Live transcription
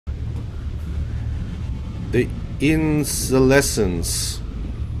The insolutions.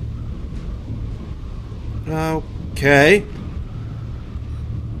 Okay.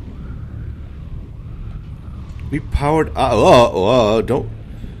 We powered. Don't.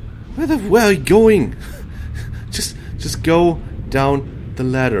 Where are you going? just go down the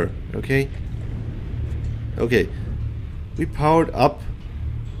ladder, okay? Okay. We powered up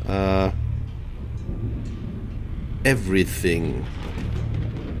everything.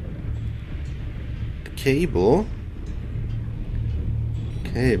 The cable.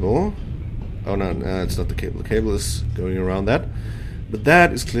 Oh no, it's not the cable. The cable is going around that. But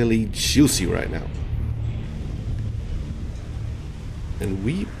that is clearly juicy right now. And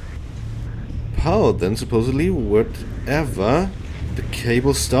we powered then supposedly whatever the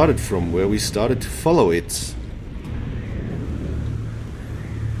cable started from, where we started to follow it.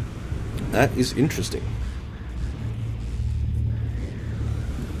 That is interesting.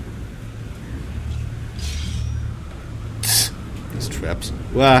 These traps.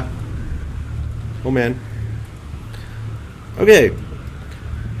 Wah. Oh man. Okay.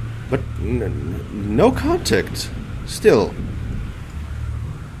 But no contact. Still.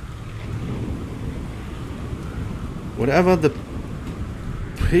 Whatever the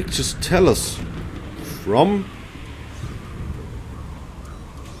pictures tell us from.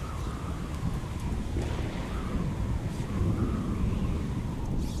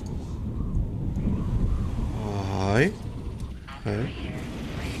 Hi. Hey.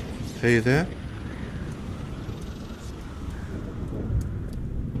 Hey there.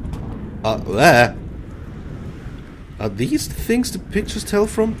 There. Are these the things the pictures tell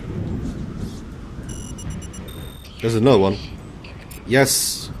from? There's another one.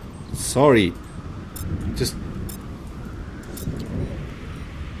 Yes. Sorry. Just...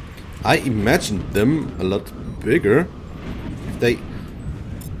 I imagined them a lot bigger. If they...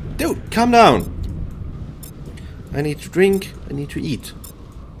 Dude, calm down. I need to drink. I need to eat.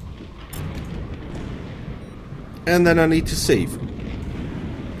 And then I need to save.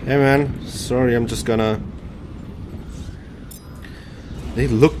 Hey man, sorry, I'm just gonna... They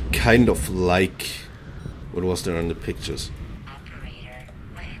look kind of like... What was there in the pictures?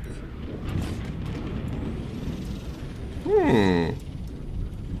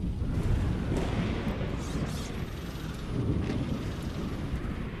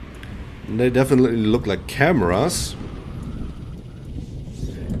 They definitely look like cameras.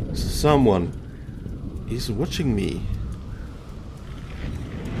 Someone is watching me.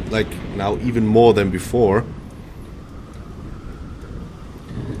 Like, now even more than before.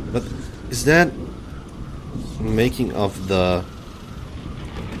 But is that making of the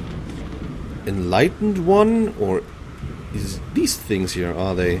enlightened one, or is these things here,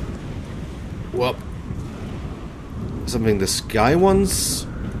 are they, well, something the sky ones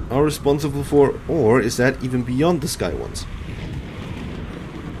are responsible for, or is that even beyond the sky ones?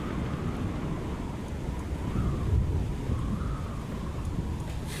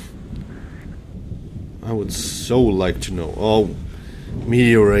 I would so like to know. Oh,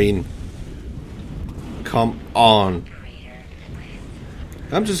 meteor rain. Come on.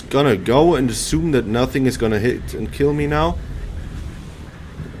 I'm just gonna go and assume that nothing is gonna hit and kill me now.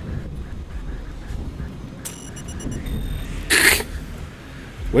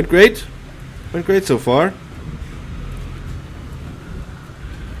 Went great. Went great so far.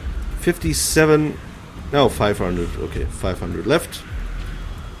 57... No, 500. Okay, 500 left.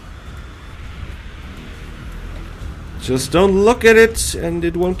 Just don't look at it and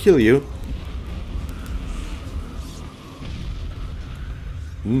it won't kill you.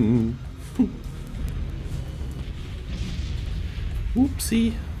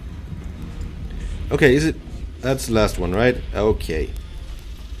 Oopsie. Okay, is it... That's the last one, right? Okay.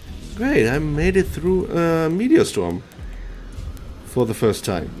 Great, I made it through a meteor storm. For the first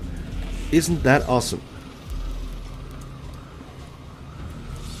time. Isn't that awesome?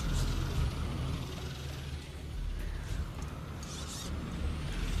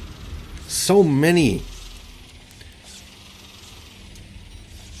 So many.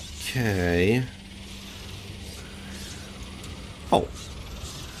 Okay. Oh.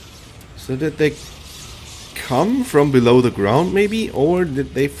 So did they come from below the ground maybe? Or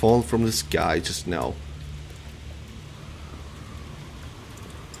did they fall from the sky just now?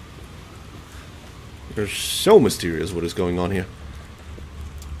 They're so mysterious what is going on here.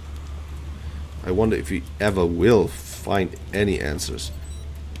 I wonder if we ever will find any answers.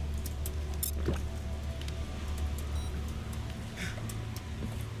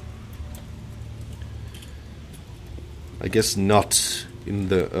 I guess not in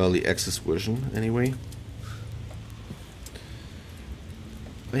the early access version, anyway.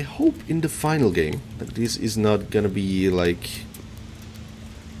 I hope in the final game that this is not gonna be like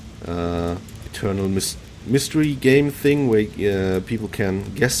eternal mystery game thing where people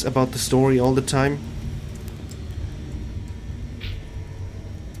can guess about the story all the time.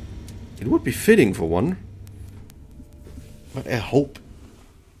 It would be fitting for one, but I hope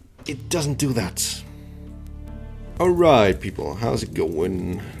it doesn't do that. Alright, people, how's it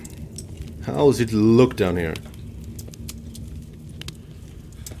going? How's it look down here?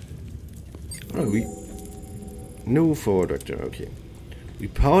 Oh, we... No forward vector, okay. We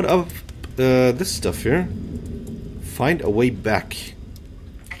powered up this stuff here. Find a way back.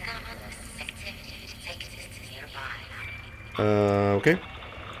 Okay.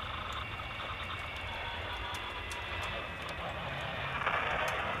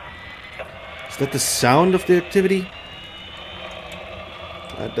 Is that the sound of the activity?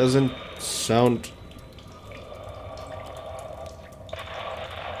 That doesn't sound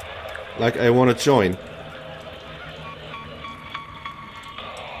like I want to join.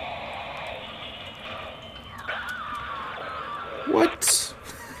 What?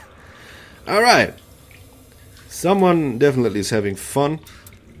 Alright. Someone definitely is having fun.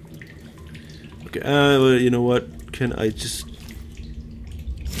 Okay, well, you know what? Can I just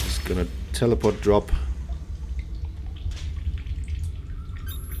gonna teleport drop.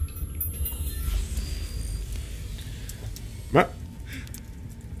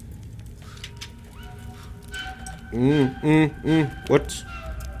 What?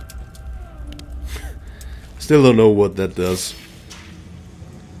 Still don't know what that does.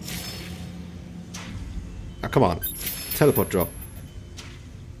 Ah, come on. Teleport drop.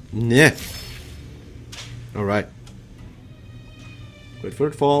 Nah. Alright. Wait for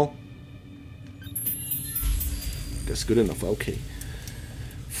it to fall. That's good enough, okay.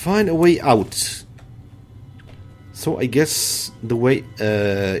 Find a way out. So I guess the way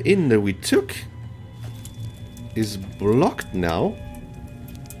in that we took is blocked now.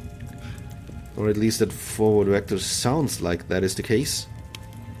 Or at least that forward vector sounds like that is the case.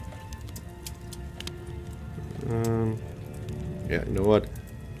 Yeah, you know what?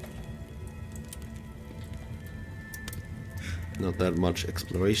 Not that much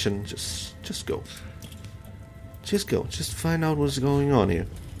exploration, just go. Just go, just find out what's going on here.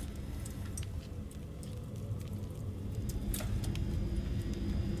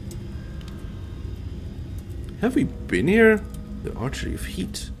 Have we been here? The Archery of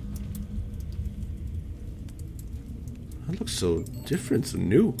Heat. That looks so different, so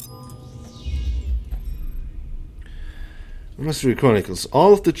new. Monastery Chronicles.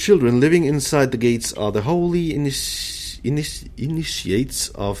 All of the children living inside the gates are the holy initiates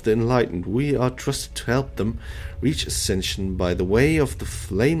of the enlightened. We are trusted to help them reach ascension by the way of the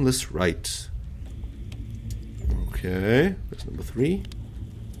flameless rite. Okay, that's number 3.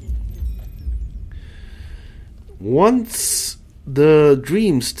 Once the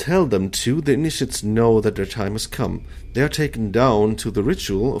dreams tell them to, the initiates know that their time has come. They are taken down to the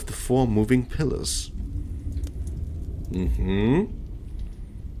ritual of the 4 moving pillars.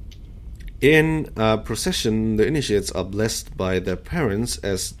 In a procession, the initiates are blessed by their parents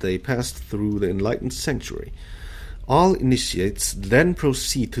as they pass through the enlightened sanctuary. All initiates then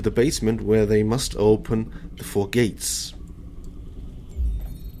proceed to the basement where they must open the 4 gates.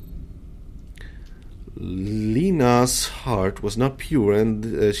 Lena's heart was not pure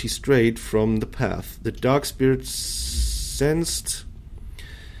and she strayed from the path. The dark spirit sensed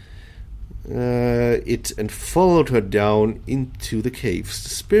it and followed her down into the caves. The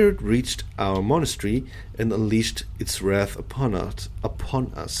spirit reached our monastery and unleashed its wrath upon us.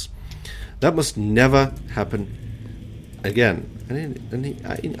 That must never happen again.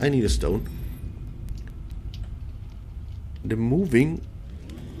 I need a stone. The moving...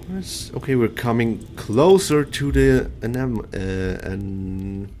 Okay, we're coming closer to the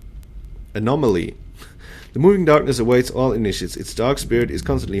anomaly. The moving darkness awaits all initiates. Its dark spirit is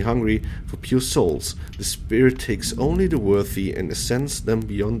constantly hungry for pure souls. The spirit takes only the worthy and ascends them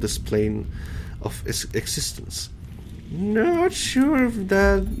beyond this plane of existence. Not sure if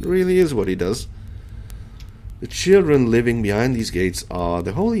that really is what he does. The children living behind these gates are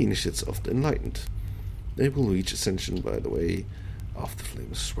the holy initiates of the enlightened. They will reach ascension by the way of the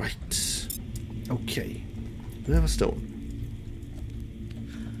flames. Right. Okay. We have a stone.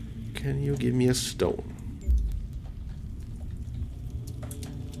 Can you give me a stone?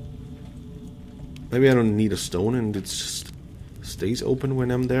 Maybe I don't need a stone and it just stays open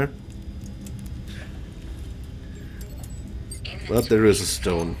when I'm there. But there is a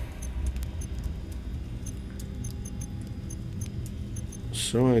stone.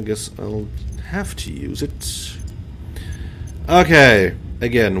 So I guess I'll have to use it. Okay.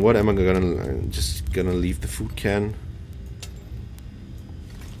 Again, what am I gonna... I'm just gonna leave the food can.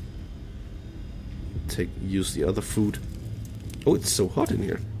 Use the other food. Oh, it's so hot in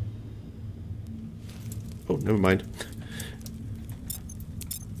here. Oh, never mind.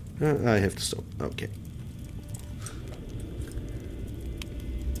 I have to stop. Okay.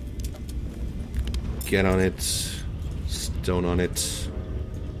 Get on it. Stone on it.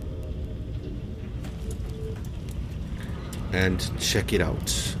 And check it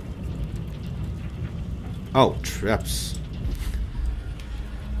out. Oh, traps.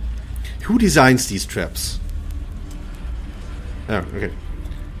 Who designs these traps? Oh, okay.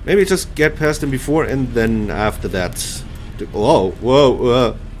 Maybe just get past them before and then after that. Oh, whoa,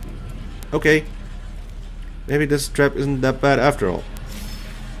 whoa. Okay. Maybe this trap isn't that bad after all.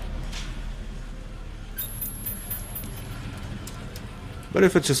 But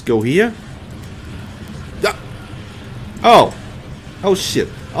if I just go here... Ah! Oh! Oh shit.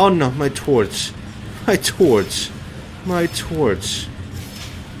 Oh no, my torch. My torch. My torch.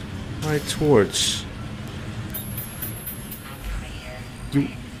 My torch. You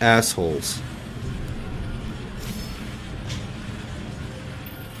assholes.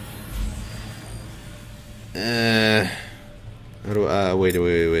 How do I... wait.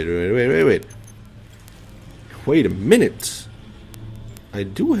 Wait a minute. I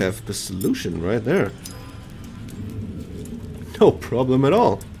do have the solution right there. No problem at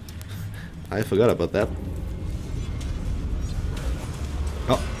all. I forgot about that.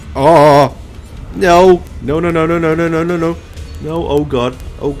 Oh. Oh. No. No, no, no, no, no, no, no, no, no. No, oh god.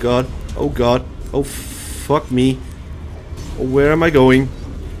 Oh god. Oh god. Oh fuck me. Oh, where am I going?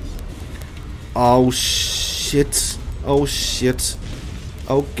 Oh shit. Oh shit.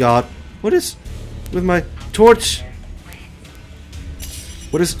 Oh god. What is with my torch?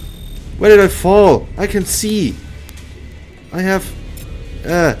 What is... where did I fall? I can see. I have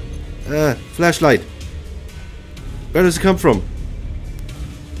flashlight. Where does it come from?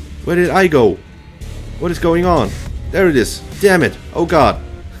 Where did I go? What is going on? There it is. Damn it. Oh god.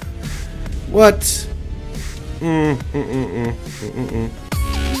 What?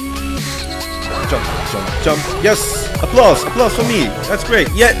 Jump, jump, jump. Yes! Applause! Applause for me! That's great!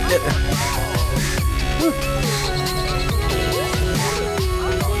 Yeah!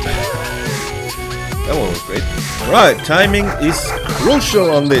 That one was great. Alright, timing is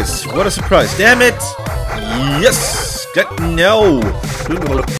crucial on this. What a surprise. Damn it! Yes! No!